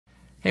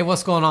Hey,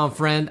 what's going on,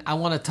 friend? I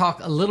want to talk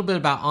a little bit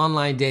about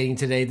online dating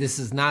today. This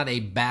is not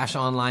a bash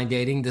online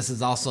dating. This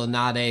is also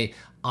not a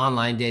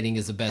online dating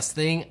is the best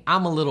thing.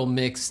 I'm a little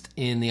mixed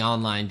in the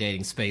online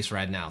dating space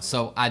right now.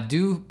 So I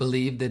do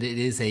believe that it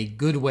is a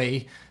good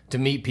way to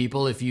meet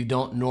people if you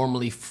don't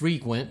normally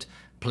frequent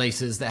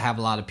places that have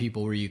a lot of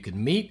people where you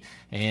can meet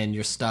and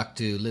you're stuck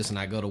to, listen,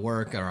 I go to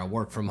work or I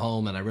work from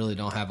home and I really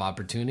don't have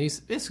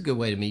opportunities. It's a good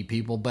way to meet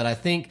people, but I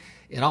think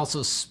it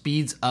also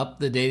speeds up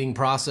the dating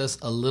process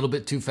a little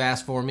bit too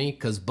fast for me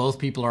because both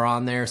people are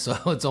on there. So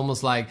it's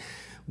almost like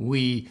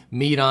we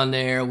meet on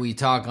there, we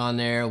talk on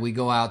there, we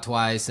go out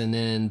twice, and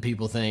then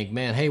people think,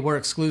 man, hey, we're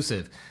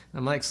exclusive.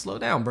 I'm like, slow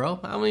down, bro.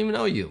 I don't even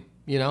know you.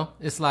 You know,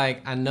 it's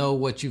like, I know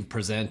what you've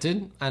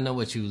presented. I know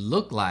what you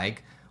look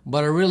like,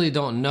 but I really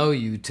don't know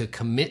you to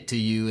commit to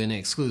you in an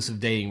exclusive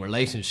dating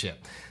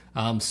relationship.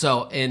 And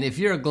if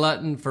you're a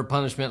glutton for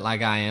punishment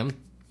like I am,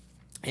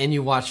 and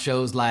you watch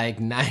shows like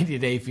 90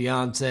 Day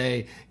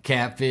Fiancé,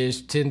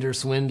 Catfish, Tinder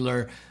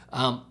Swindler,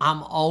 I'm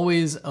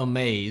always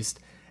amazed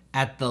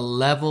at the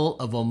level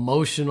of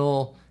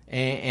emotional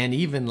and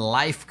even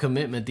life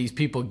commitment these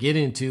people get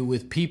into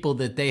with people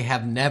that they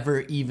have never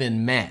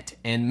even met.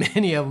 And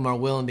many of them are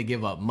willing to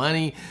give up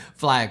money,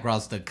 fly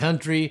across the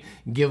country,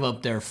 give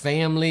up their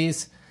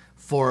families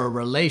for a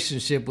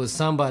relationship with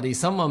somebody.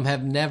 Some of them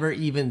have never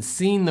even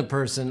seen the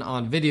person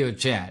on video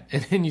chat.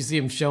 And then you see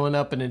them showing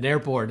up in an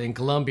airport in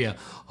Colombia,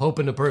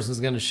 hoping the person's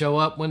going to show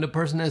up when the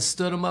person has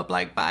stood them up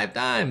like 5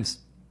 times.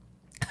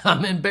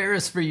 I'm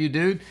embarrassed for you,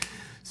 dude.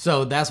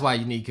 So that's why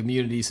you need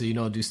community so you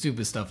don't do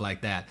stupid stuff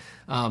like that.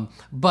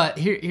 But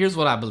here's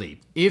what I believe.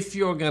 If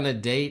you're going to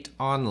date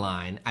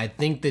online, I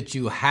think that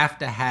you have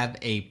to have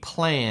a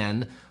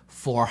plan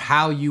for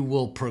how you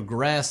will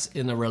progress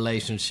in the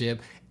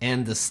relationship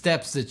and the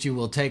steps that you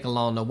will take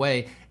along the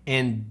way,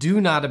 and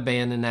do not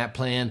abandon that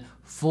plan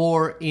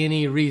for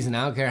any reason.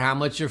 I don't care how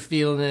much you're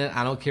feeling it.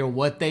 I don't care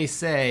what they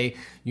say.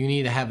 You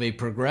need to have a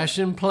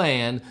progression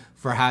plan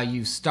for how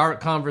you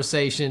start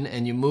conversation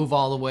and you move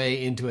all the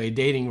way into a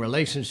dating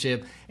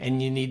relationship,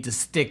 and you need to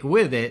stick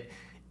with it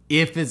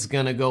if it's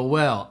going to go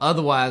well.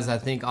 Otherwise, I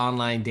think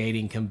online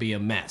dating can be a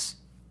mess.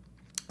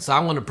 So I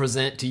want to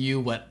present to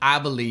you what I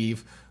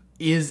believe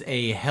is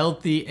a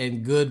healthy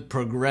and good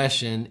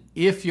progression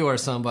if you're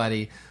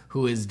somebody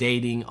who is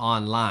dating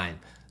online.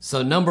 So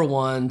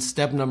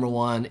step number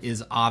one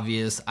is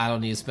obvious. I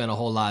don't need to spend a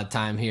whole lot of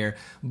time here,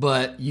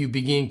 but you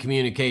begin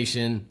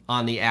communication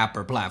on the app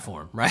or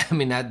platform, right? I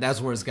mean,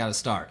 that's where it's got to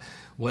start.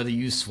 Whether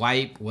you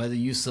swipe, whether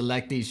you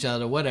select each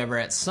other, whatever,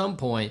 at some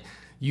point,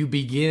 you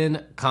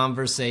begin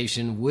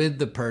conversation with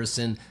the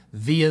person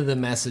via the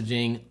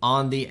messaging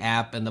on the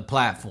app and the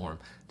platform.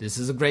 This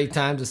is a great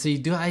time to see,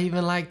 do I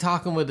even like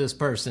talking with this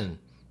person,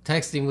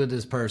 texting with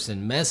this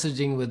person,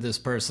 messaging with this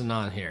person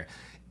on here?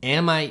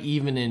 Am I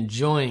even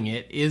enjoying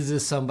it? Is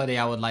this somebody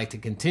I would like to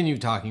continue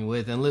talking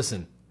with? And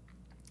listen,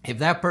 if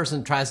that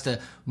person tries to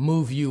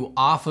move you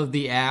off of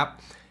the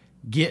app,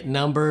 get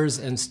numbers,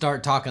 and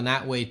start talking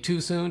that way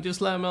too soon,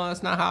 just let them know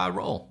that's not how I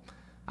roll.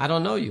 I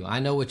don't know you. I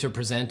know what you're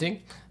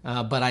presenting,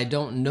 but I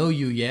don't know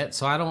you yet,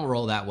 so I don't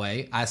roll that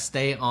way. I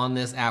stay on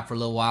this app for a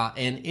little while,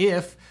 and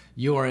if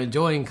you are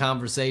enjoying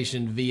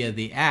conversation via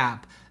the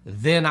app,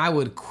 then I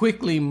would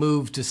quickly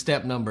move to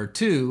step number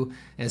 2,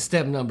 and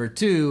step number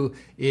 2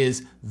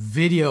 is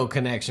video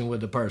connection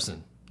with the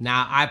person.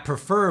 Now, I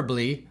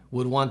preferably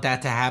would want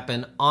that to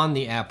happen on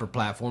the app or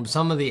platform.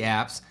 Some of the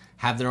apps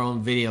have their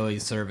own video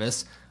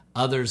service,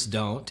 others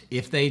don't.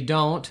 If they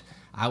don't,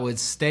 I would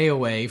stay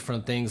away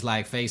from things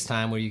like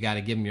FaceTime where you got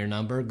to give them your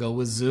number. Go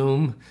with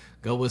Zoom.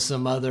 Go with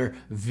some other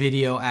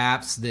video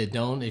apps that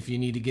don't, if you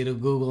need to get a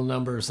Google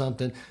number or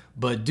something.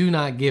 But do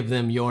not give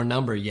them your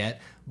number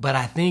yet. But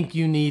I think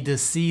you need to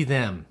see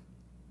them.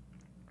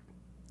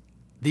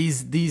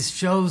 These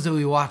shows that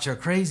we watch are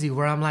crazy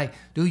where I'm like,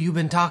 dude, you've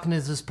been talking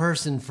to this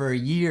person for a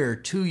year,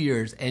 2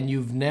 years, and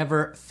you've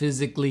never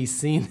physically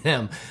seen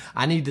them.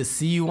 I need to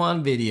see you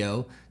on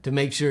video to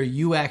make sure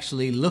you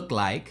actually look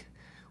like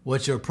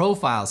what your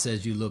profile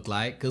says you look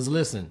like. Because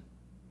listen,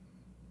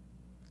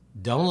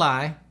 don't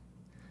lie.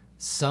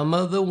 Some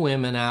of the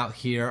women out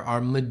here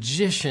are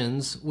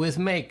magicians with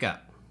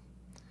makeup.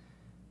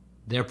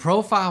 Their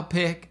profile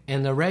pic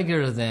and the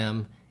regular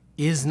them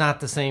is not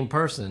the same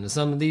person. And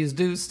some of these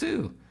dudes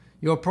too.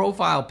 Your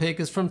profile pic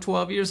is from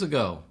 12 years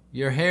ago.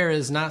 Your hair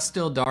is not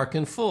still dark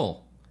and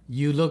full.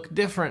 You look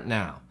different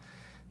now.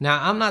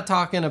 Now, I'm not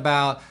talking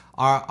about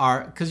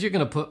because you're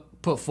going to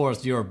put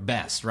forth your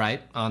best,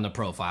 right, on the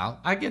profile.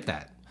 I get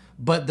that.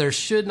 But there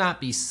should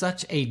not be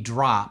such a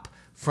drop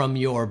from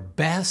your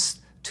best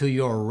to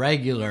your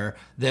regular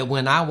that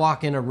when I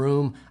walk in a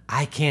room,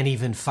 I can't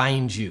even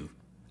find you.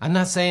 I'm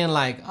not saying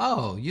like,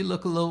 oh, you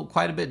look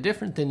quite a bit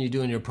different than you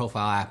do in your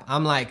profile app.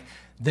 I'm like,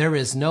 there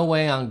is no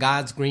way on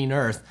God's green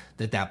earth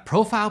that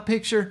profile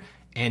picture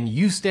and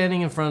you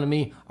standing in front of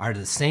me are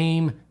the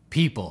same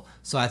people.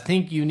 So I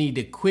think you need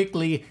to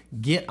quickly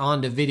get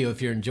onto video.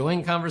 If you're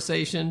enjoying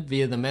conversation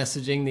via the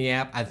messaging, the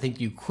app, I think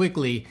you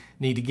quickly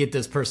need to get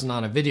this person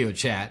on a video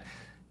chat.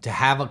 to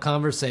have a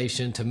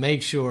conversation to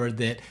make sure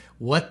that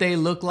what they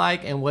look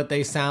like and what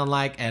they sound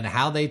like and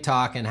how they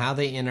talk and how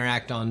they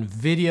interact on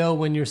video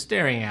when you're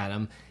staring at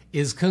them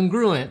is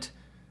congruent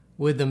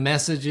with the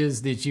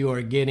messages that you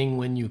are getting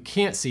when you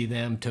can't see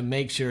them, to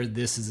make sure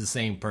this is the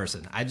same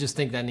person. I just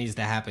think that needs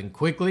to happen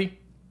quickly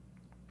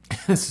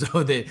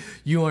so that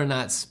you are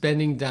not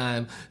spending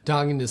time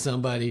talking to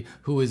somebody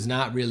who is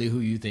not really who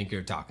you think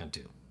you're talking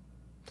to.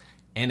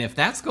 And if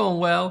that's going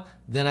well,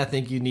 then I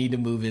think you need to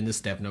move into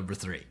step number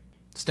 3.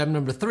 Step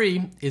number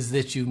 3 is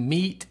that you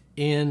meet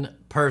in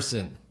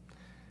person.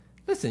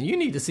 Listen, you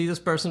need to see this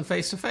person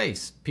face to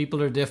face.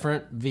 People are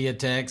different via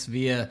text,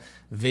 via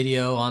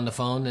video on the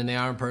phone than they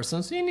are in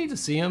person. So you need to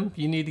see them.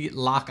 You need to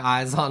lock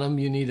eyes on them.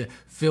 You need to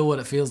feel what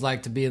it feels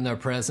like to be in their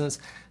presence.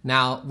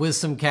 Now, with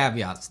some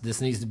caveats,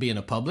 this needs to be in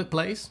a public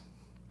place.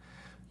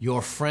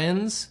 Your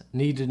friends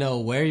need to know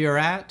where you're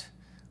at,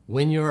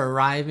 when you're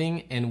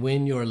arriving, and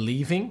when you're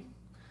leaving.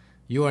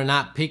 You are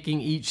not picking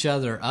each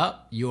other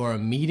up. You are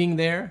meeting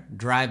there,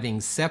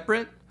 driving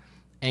separate.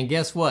 And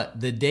guess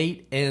what? The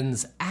date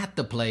ends at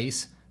the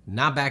place,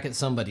 not back at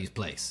somebody's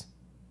place.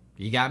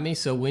 You got me?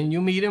 So when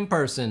you meet in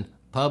person,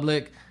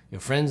 public,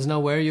 your friends know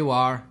where you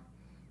are.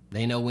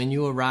 They know when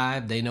you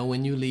arrive. They know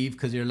when you leave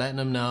because you're letting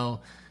them know.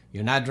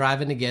 You're not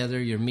driving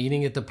together. You're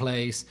meeting at the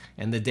place.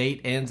 And the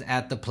date ends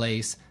at the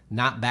place,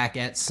 not back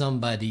at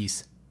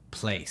somebody's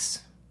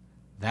place.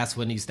 That's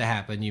what needs to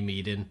happen. You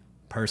meet in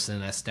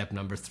person. That's step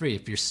number 3.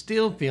 If you're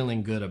still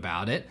feeling good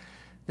about it,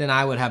 then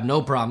I would have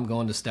no problem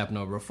going to step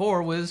number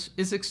 4, which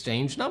is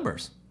exchange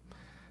numbers.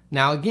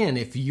 Now, again,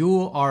 if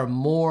you are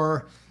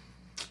more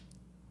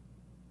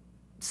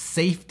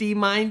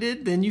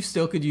safety-minded, then you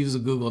still could use a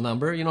Google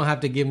number. You don't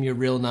have to give them your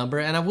real number.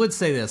 And I would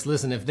say this,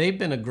 listen, if they've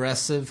been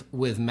aggressive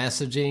with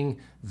messaging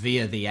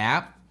via the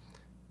app,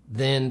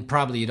 then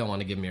probably you don't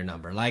want to give them your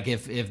number. Like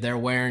if they're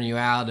wearing you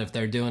out, if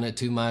they're doing it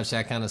too much,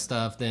 that kind of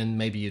stuff, then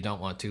maybe you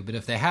don't want to. But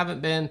if they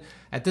haven't been,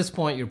 at this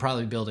point, you're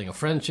probably building a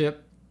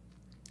friendship.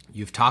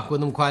 You've talked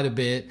with them quite a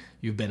bit.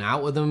 You've been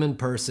out with them in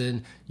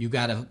person. You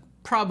got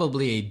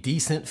probably a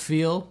decent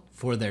feel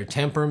for their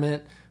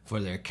temperament, for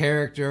their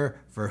character,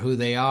 for who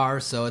they are.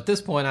 So at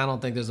this point, I don't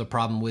think there's a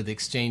problem with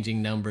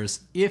exchanging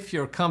numbers. If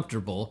you're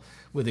comfortable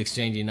with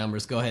exchanging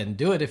numbers, go ahead and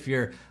do it. If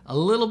you're a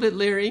little bit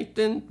leery,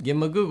 then give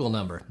them a Google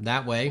number.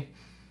 That way,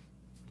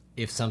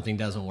 if something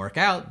doesn't work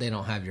out, they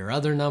don't have your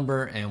other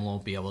number and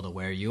won't be able to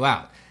wear you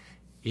out.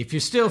 If you're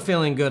still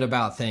feeling good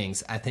about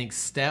things, I think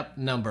step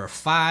number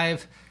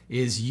 5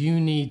 is you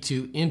need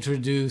to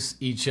introduce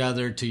each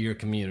other to your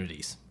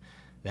communities.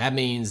 That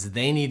means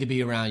they need to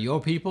be around your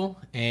people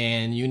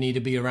and you need to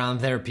be around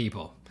their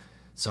people.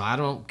 So I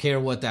don't care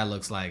what that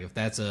looks like. If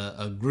that's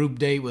a group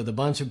date with a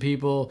bunch of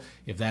people,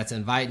 if that's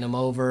inviting them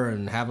over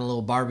and having a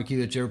little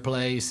barbecue at your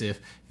place,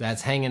 if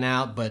that's hanging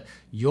out, but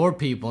your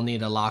people need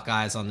to lock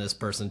eyes on this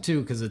person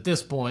too, because at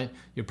this point,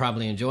 you're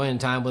probably enjoying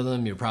time with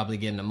them. You're probably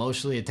getting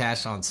emotionally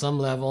attached on some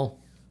level.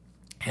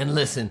 And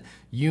listen,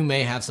 you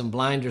may have some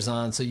blinders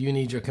on, so you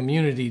need your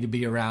community to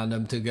be around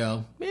them to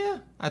go, yeah,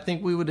 I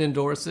think we would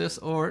endorse this,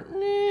 or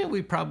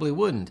we probably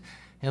wouldn't.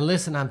 And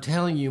listen, I'm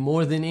telling you,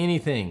 more than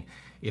anything,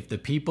 if the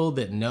people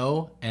that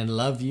know and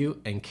love you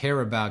and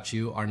care about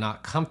you are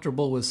not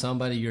comfortable with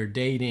somebody you're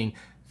dating,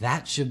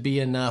 that should be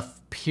enough,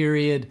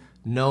 period,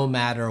 no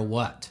matter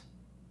what.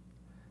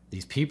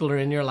 These people are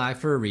in your life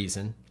for a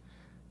reason.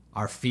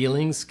 Our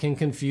feelings can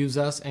confuse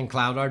us and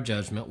cloud our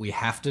judgment. We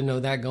have to know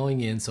that going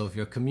in. So if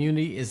your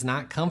community is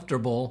not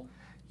comfortable,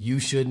 you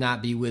should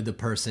not be with the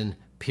person,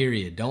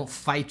 period. Don't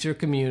fight your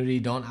community.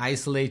 Don't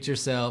isolate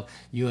yourself.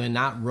 You are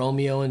not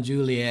Romeo and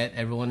Juliet.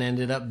 Everyone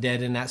ended up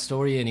dead in that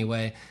story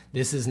anyway.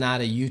 This is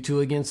not a you two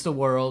against the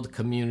world.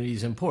 Community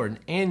is important.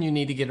 And you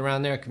need to get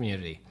around their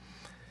community.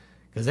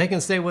 Because they can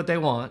say what they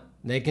want.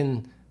 They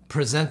can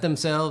present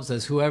themselves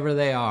as whoever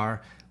they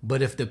are.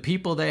 But if the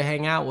people they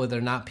hang out with are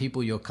not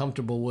people you're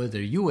comfortable with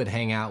or you would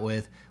hang out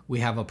with,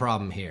 we have a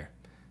problem here.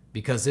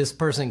 Because this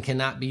person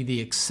cannot be the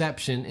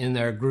exception in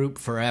their group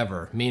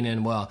forever.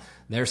 Meaning, well,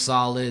 they're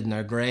solid and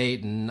they're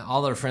great and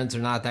all their friends are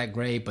not that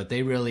great, but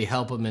they really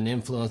help them and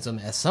influence them.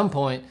 At some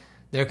point,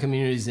 their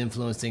community is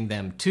influencing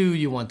them too.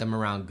 You want them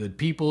around good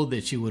people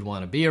that you would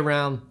want to be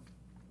around.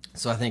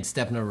 So I think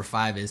step number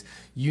 5 is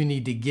you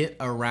need to get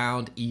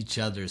around each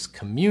other's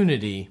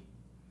community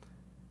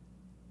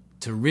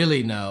to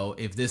really know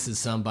if this is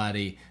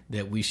somebody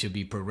that we should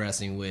be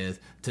progressing with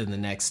to the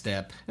next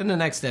step. And the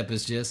next step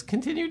is just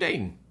continue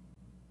dating.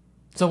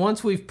 So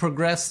once we've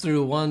progressed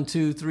through 1,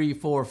 2, 3,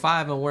 4,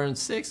 5, and we're in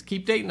 6,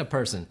 keep dating a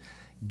person.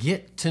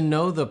 Get to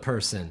know the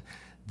person.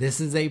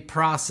 This is a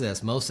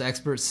process. Most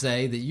experts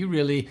say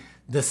that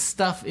the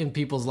stuff in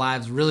people's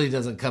lives really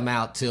doesn't come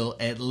out till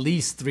at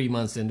least 3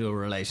 months into a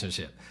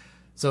relationship.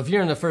 So if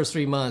you're in the first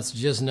 3 months,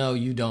 just know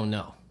you don't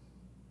know.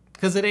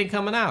 Because it ain't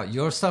coming out.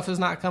 Your stuff is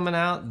not coming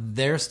out.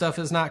 Their stuff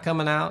is not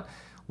coming out.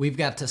 We've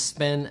got to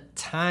spend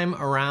time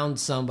around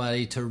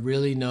somebody to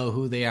really know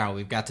who they are.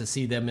 We've got to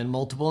see them in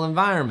multiple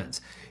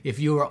environments. If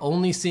you are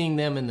only seeing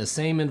them in the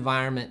same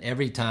environment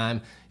every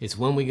time, it's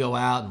when we go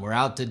out and we're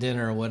out to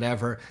dinner or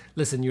whatever,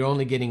 listen, you're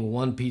only getting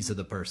one piece of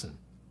the person.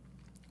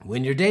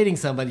 When you're dating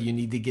somebody, you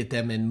need to get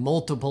them in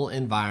multiple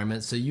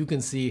environments so you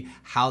can see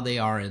how they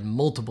are in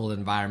multiple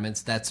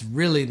environments. That's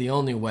really the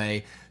only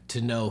way to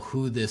know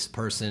who this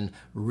person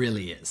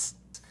really is.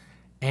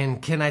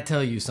 And can I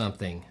tell you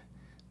something?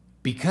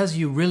 Because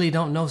you really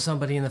don't know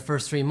somebody in the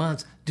first 3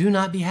 months, do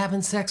not be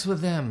having sex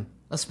with them,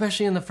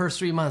 especially in the first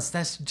 3 months.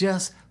 That's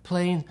just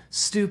plain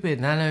stupid.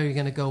 And I know you're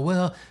going to go,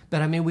 well,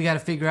 but I mean, we got to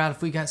figure out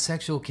if we got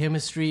sexual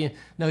chemistry.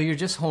 No, you're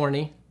just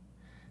horny.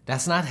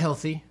 That's not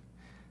healthy.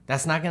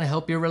 That's not going to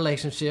help your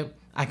relationship.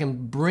 I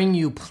can bring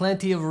you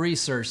plenty of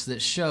research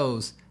that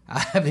shows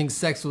having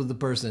sex with the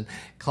person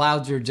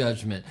clouds your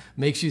judgment,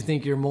 makes you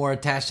think you're more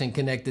attached and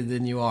connected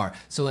than you are.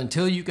 So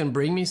until you can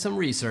bring me some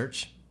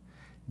research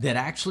that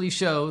actually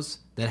shows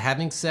that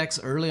having sex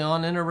early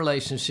on in a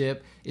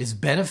relationship is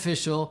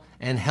beneficial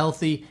and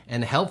healthy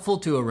and helpful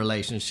to a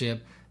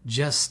relationship,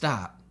 just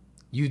stop.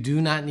 You do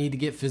not need to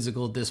get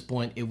physical at this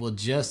point. It will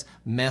just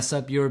mess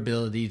up your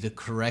ability to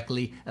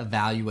correctly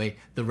evaluate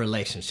the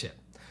relationship.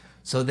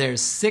 So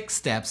there's 6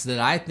 steps that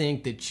I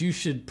think that you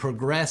should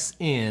progress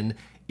in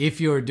if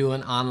you're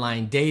doing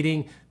online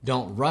dating.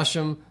 Don't rush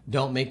them.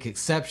 Don't make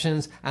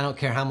exceptions. I don't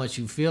care how much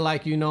you feel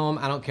like you know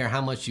them. I don't care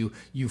how much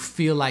you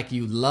feel like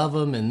you love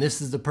them and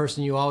this is the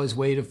person you always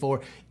waited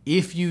for.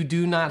 If you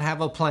do not have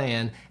a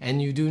plan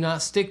and you do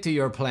not stick to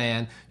your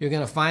plan, you're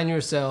going to find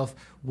yourself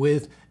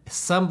with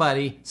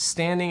somebody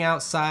standing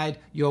outside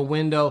your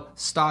window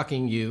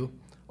stalking you,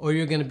 or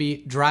you're going to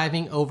be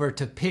driving over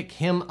to pick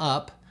him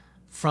up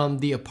from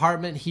the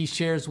apartment he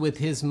shares with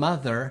his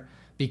mother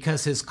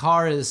because his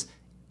car is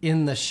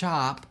in the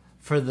shop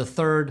for the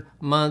 3rd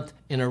month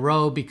in a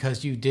row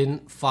because you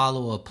didn't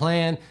follow a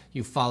plan.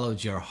 You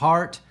followed your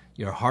heart.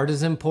 Your heart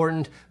is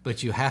important,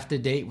 but you have to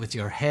date with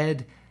your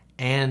head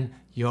and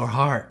your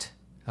heart.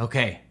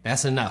 Okay,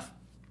 that's enough.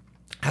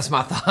 That's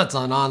my thoughts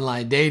on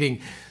online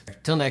dating.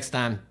 Till next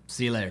time,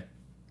 see you later.